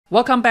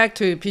Welcome back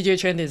to PJ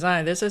Chen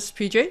Design. This is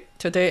PJ.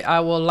 Today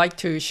I would like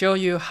to show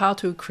you how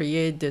to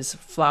create this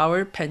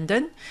flower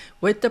pendant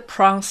with the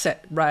prong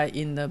set right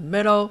in the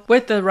middle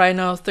with the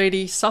Rhino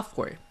 3D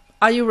software.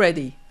 Are you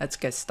ready? Let's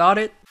get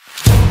started.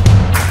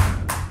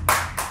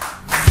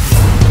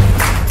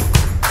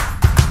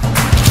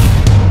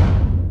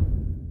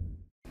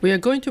 We are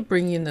going to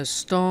bring in the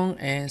stone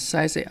and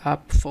size it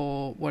up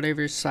for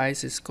whatever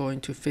size is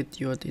going to fit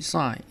your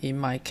design. In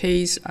my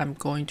case, I'm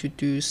going to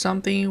do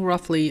something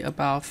roughly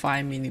about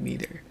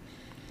 5mm.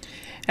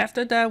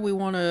 After that, we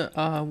want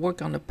to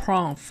work on the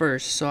prong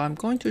first. So I'm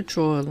going to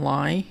draw a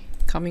line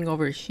coming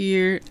over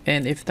here,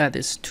 and if that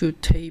is too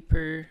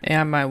taper,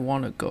 I might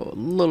want to go a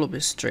little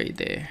bit straight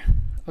there.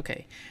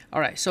 Okay,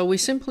 all right, so we're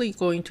simply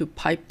going to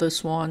pipe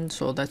this one.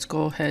 So let's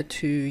go ahead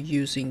to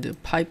using the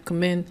pipe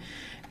command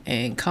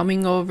and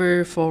coming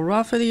over for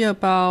roughly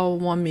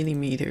about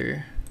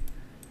 1mm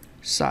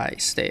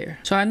size there.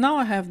 So now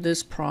I have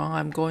this prong.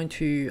 I'm going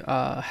to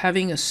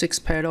having a 6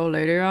 petal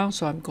later on,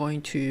 so I'm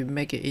going to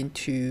make it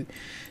into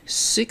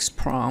 6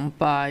 prong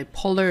by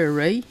polar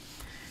array,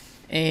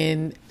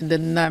 and the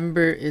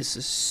number is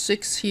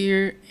 6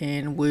 here,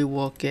 and we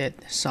will get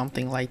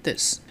something like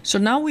this. So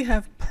now we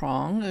have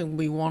prong, and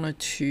we wanted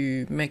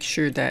to make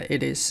sure that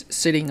it is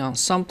sitting on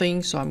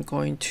something, so I'm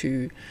going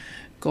to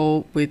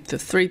go with the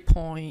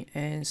 3-point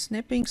and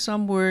snipping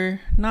somewhere,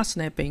 not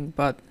snipping,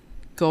 but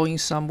going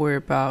somewhere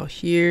about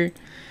here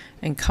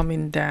and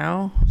coming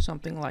down,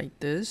 something like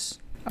this.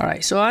 All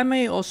right, so I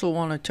may also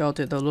want to tilt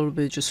it a little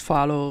bit, just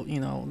follow,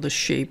 the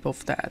shape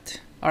of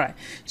that. All right,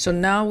 so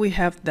now we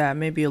have that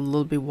maybe a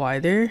little bit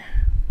wider.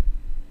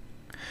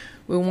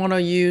 We want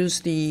to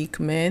use the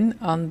command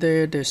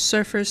under the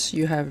surface.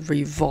 You have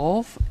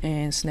revolve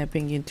and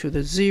snapping into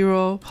the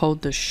 0,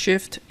 hold the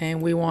shift,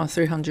 and we want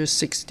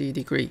 360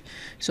 degree.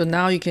 So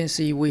now you can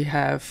see we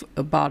have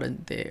a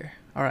button there.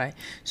 All right,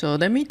 so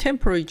let me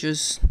temporarily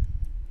just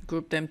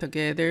group them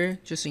together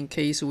just in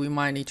case we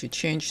might need to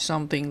change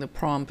something, the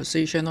prong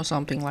position or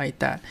something like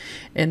that.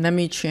 And let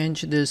me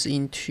change this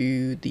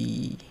into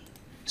the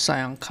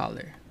cyan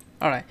color.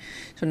 All right,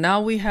 so now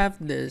we have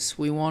this.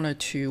 We wanted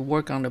to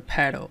work on the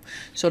petal.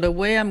 So the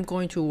way I'm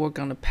going to work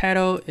on the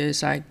petal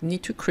is I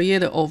need to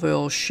create an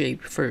overall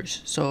shape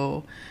first.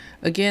 So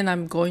again,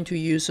 I'm going to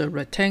use a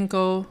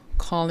rectangle,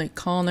 call it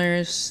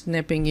corners,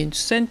 snapping in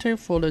center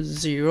for the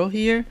 0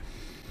 here.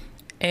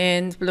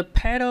 And the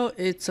petal,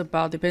 it's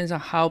about, depends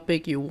on how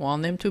big you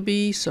want them to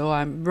be. So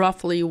I'm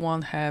roughly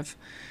want to have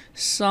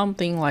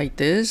something like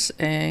this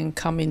and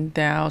coming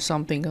down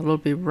something a little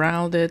bit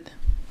rounded.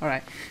 All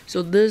right,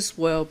 so this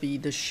will be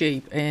the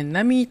shape, and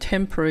let me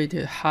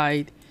temporarily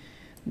hide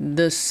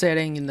this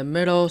setting in the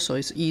middle so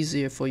it's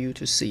easier for you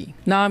to see.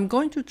 Now I'm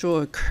going to draw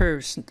a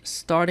curve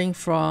starting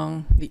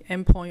from the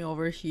endpoint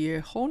over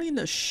here, holding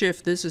the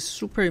shift. This is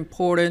super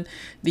important.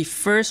 The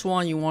first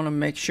one, you want to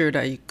make sure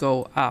that you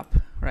go up,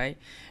 right?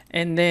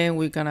 And then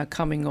we're gonna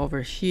coming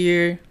over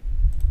here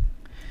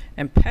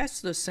and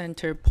past the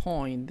center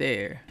point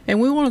there.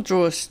 And we want to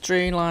draw a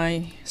straight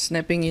line,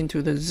 snapping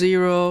into the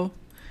 0.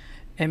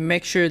 And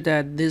make sure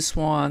that this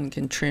one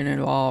can turn it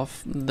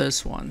off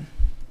this one.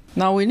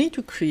 Now we need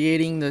to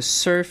creating the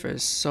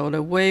surface. So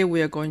the way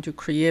we are going to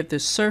create the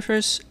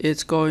surface,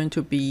 it's going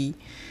to be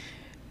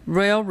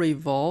rail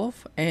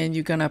revolve, and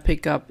you're gonna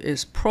pick up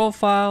its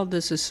profile.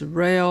 This is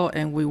rail,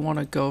 and we want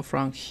to go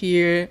from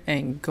here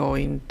and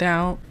going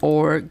down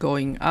or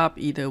going up.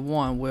 Either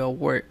one will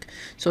work.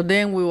 So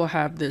then we will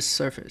have this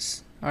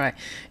surface. All right,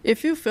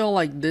 if you feel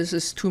like this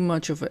is too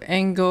much of an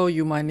angle,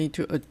 you might need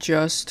to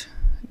adjust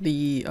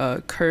the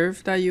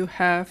curve that you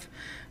have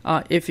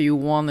if you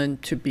want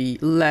it to be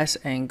less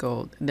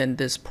angled than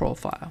this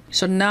profile.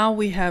 So now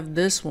we have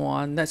this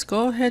one. Let's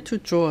go ahead to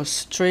draw a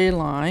straight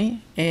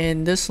line,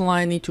 and this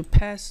line need to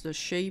pass the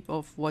shape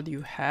of what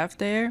you have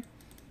there.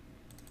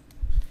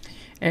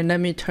 And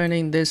let me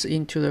turning this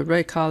into the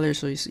red color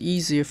so it's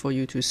easier for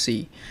you to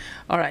see.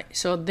 All right,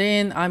 so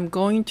then I'm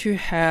going to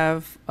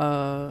have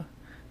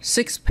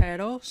 6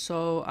 petals,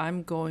 so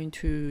I'm going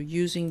to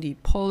using the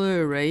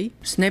polar array,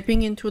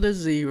 snapping into the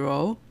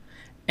 0,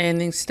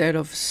 and instead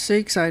of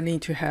 6 I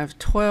need to have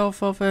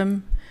 12 of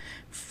them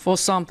for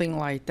something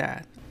like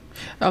that.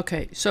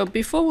 Okay, so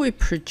before we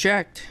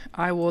project,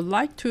 I would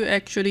like to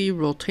actually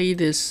rotate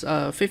this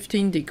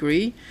 15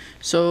 degree,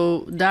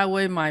 so that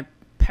way my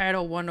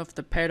petal, one of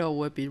the petal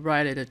will be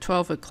right at the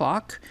 12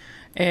 o'clock.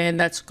 And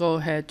let's go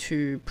ahead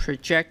to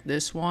project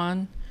this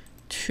one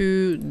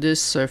to this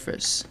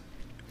surface.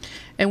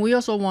 And we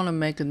also want to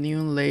make a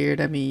new layer.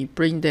 Let me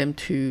bring them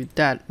to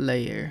that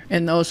layer,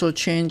 and also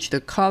change the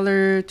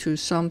color to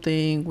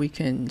something we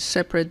can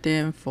separate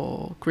them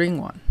for green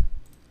one.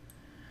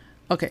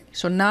 Okay,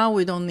 so now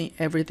we don't need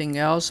everything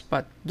else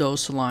but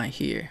those lines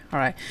here. All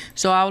right,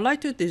 so I would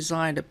like to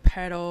design the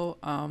petal.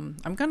 I'm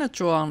gonna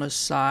draw on the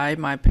side.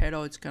 My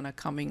petal is gonna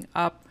coming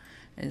up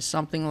and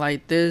something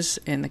like this,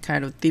 and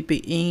kind of dip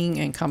it in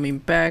and coming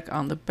back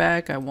on the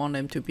back. I want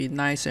them to be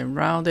nice and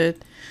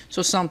rounded,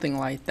 so something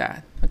like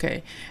that.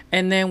 Okay,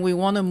 and then we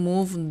want to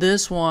move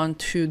this one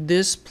to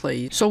this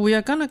place. So we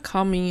are gonna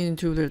come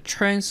into the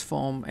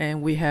transform,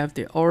 and we have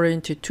the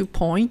oriented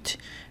 2-point,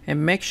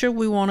 and make sure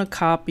we want to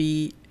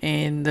copy,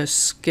 and the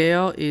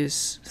scale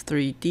is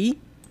 3D,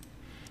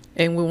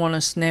 and we want to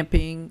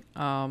snapping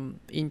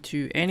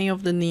into any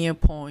of the near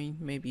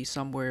point, maybe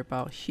somewhere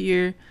about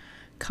here,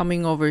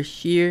 coming over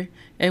here,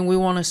 and we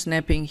want to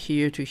snapping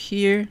here to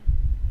here,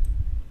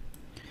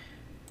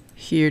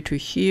 here to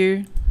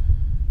here,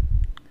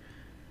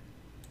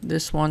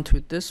 this one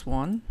to this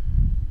one,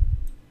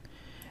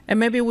 and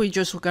maybe we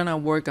just gonna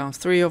work on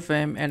 3 of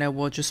them, and it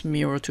will just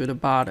mirror to the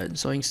bottom,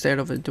 so instead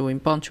of doing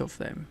bunch of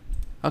them.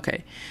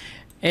 Okay,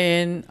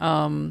 and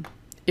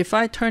if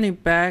I turn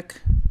it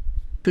back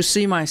to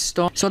see my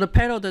stone, so the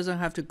petal doesn't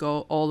have to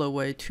go all the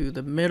way to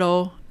the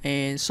middle,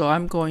 and so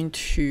I'm going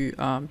to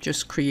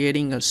just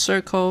creating a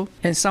circle,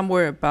 and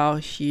somewhere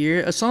about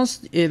here, as long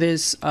as it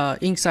is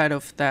inside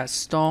of that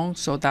stone,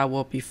 so that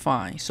will be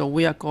fine. So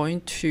we are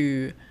going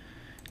to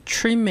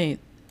trim it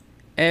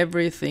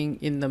everything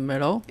in the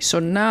middle. So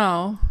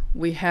now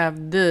we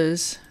have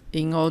this.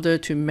 In order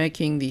to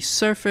making the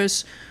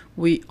surface,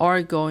 we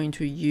are going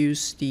to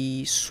use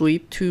the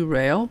sweep to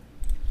rail.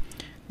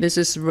 This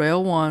is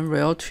rail 1,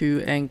 rail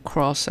 2, and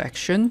cross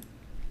section.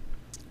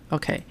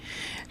 Okay,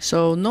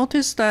 so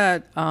notice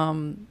that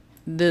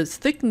the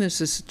thickness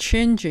is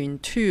changing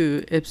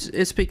too.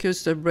 It's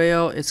because the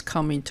rail is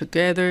coming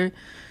together,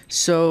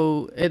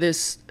 so it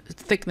is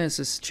thickness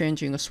is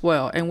changing as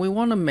well, and we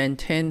want to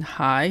maintain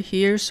high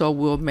here, so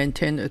we'll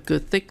maintain a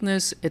good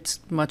thickness. It's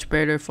much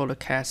better for the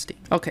casting.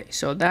 Okay,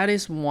 so that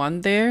is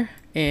one there,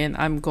 and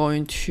I'm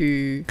going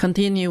to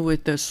continue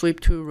with the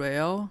sweep to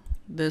rail,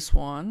 this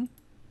one,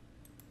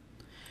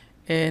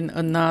 and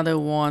another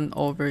one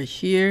over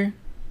here.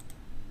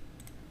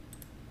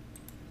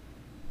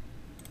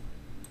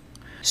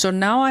 So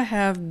now I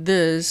have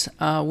this,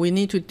 we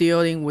need to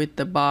dealing with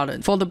the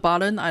bottom. For the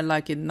bottom, I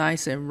like it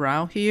nice and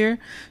round here.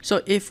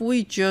 So if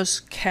we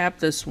just cap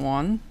this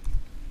one,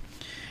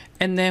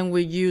 and then we're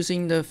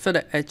using the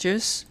filler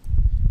edges,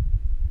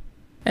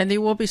 and it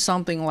will be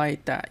something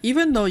like that.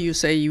 Even though you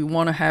say you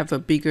want to have a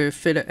bigger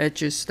filler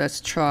edges,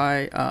 let's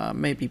try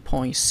maybe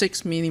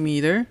 0.6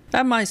 millimeter.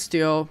 That might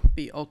still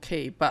be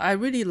okay, but I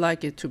really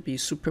like it to be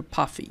super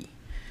puffy.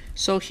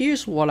 So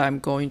here's what I'm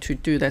going to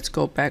do. Let's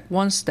go back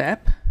one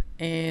step.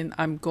 And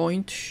I'm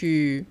going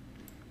to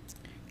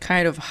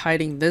kind of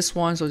hiding this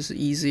one so it's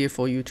easier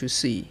for you to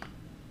see.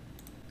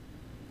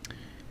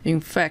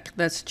 In fact,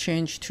 let's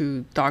change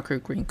to darker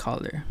green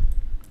color.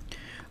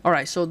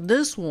 Alright, so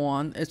this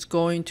one is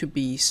going to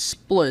be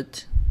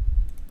split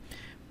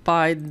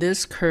by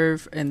this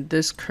curve and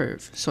this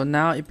curve. So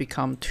now it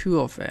becomes 2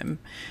 of them.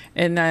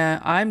 And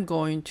I'm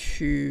going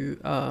to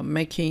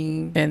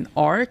making an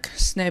arc,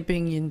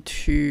 snapping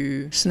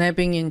into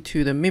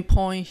the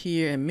midpoint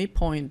here and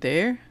midpoint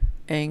there.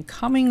 And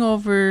coming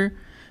over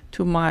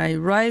to my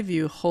right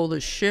view, hold the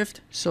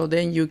shift, so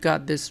then you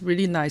got this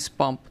really nice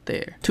bump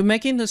there. To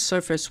making the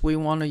surface, we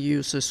want to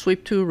use a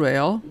sweep to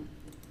rail,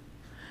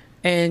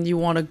 and you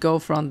want to go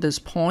from this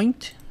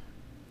point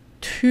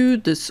to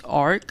this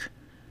arc,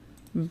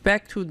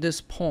 back to this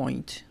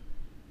point.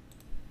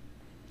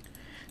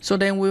 So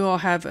then we will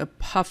have a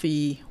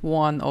puffy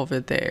one over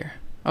there.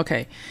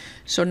 Okay,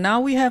 so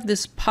now we have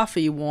this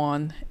puffy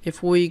one.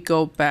 If we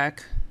go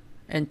back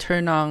and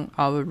turn on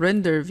our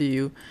render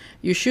view,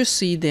 you should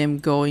see them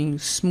going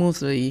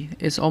smoothly.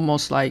 It's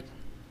almost like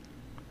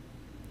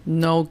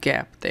no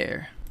gap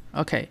there.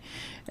 Okay,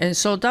 and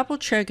so double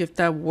check if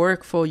that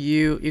worked for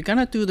you. You're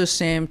gonna do the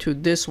same to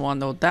this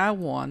one or that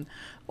one,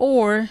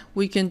 or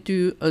we can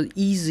do an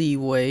easy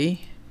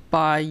way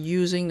by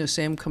using the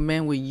same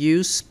command we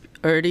used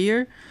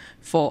earlier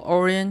for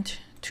orient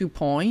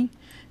 2-point,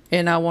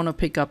 and I want to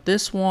pick up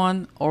this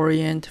one,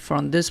 orient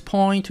from this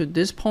point to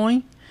this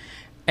point.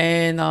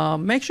 And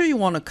make sure you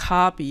want to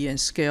copy and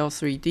scale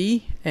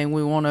 3D, and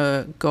we want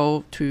to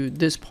go to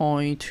this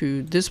point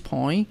to this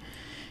point,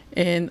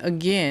 and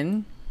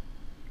again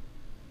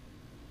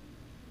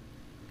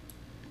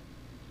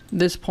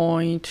this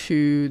point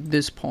to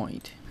this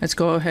point. Let's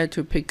go ahead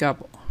to pick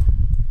up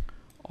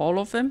all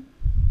of them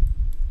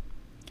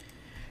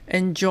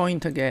and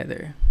join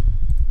together.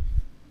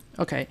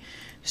 Okay,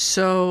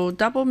 so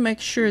double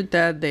make sure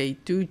that they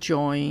do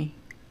join,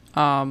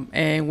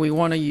 and we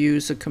want to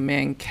use the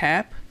command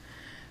cap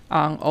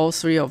on all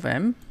 3 of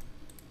them,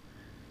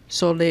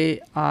 so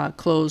they are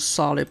closed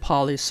solid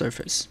poly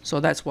surface. So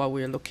that's what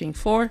we're looking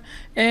for,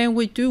 and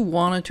we do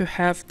want to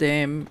have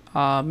them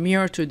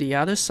mirror to the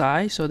other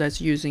side, so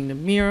that's using the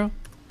mirror,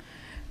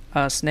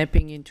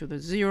 snapping into the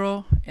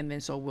 0, and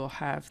then so we'll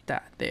have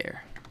that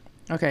there.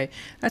 Okay,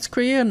 let's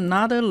create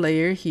another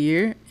layer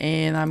here,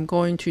 and I'm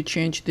going to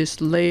change this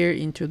layer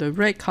into the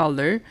red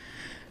color.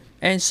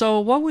 And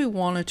so what we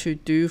wanted to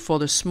do for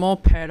the small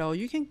petal,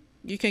 you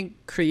can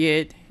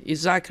create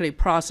exactly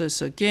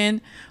process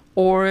again,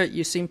 or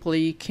you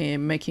simply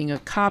can making a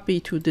copy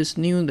to this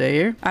new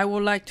layer. I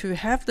would like to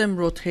have them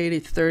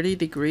rotated 30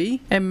 degrees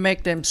and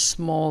make them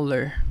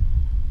smaller.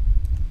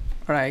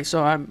 Alright,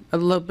 so I'm a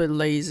little bit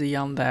lazy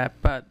on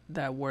that, but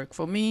that worked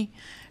for me.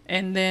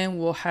 And then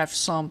we'll have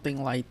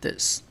something like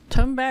this.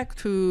 Turn back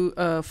to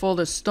for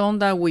the stone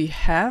that we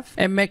have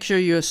and make sure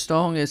your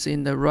stone is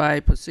in the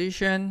right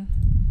position.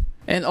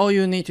 And all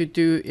you need to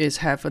do is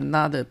have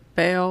another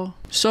bell.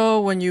 So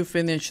when you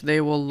finish,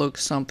 they will look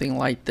something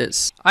like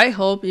this. I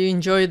hope you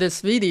enjoyed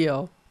this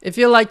video. If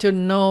you'd like to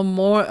know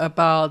more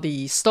about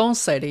the stone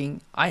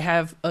setting, I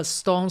have a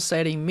stone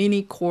setting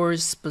mini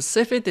course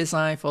specific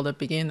design for the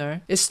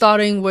beginner. It's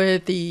starting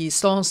with the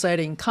stone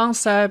setting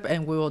concept,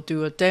 and we will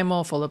do a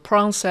demo for the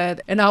prong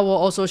set, and I will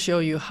also show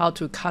you how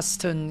to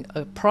custom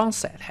a prong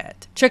set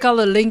head. Check out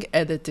the link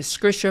at the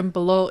description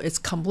below. It's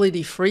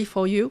completely free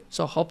for you,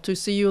 so hope to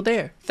see you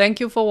there. Thank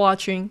you for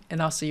watching,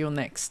 and I'll see you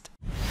next.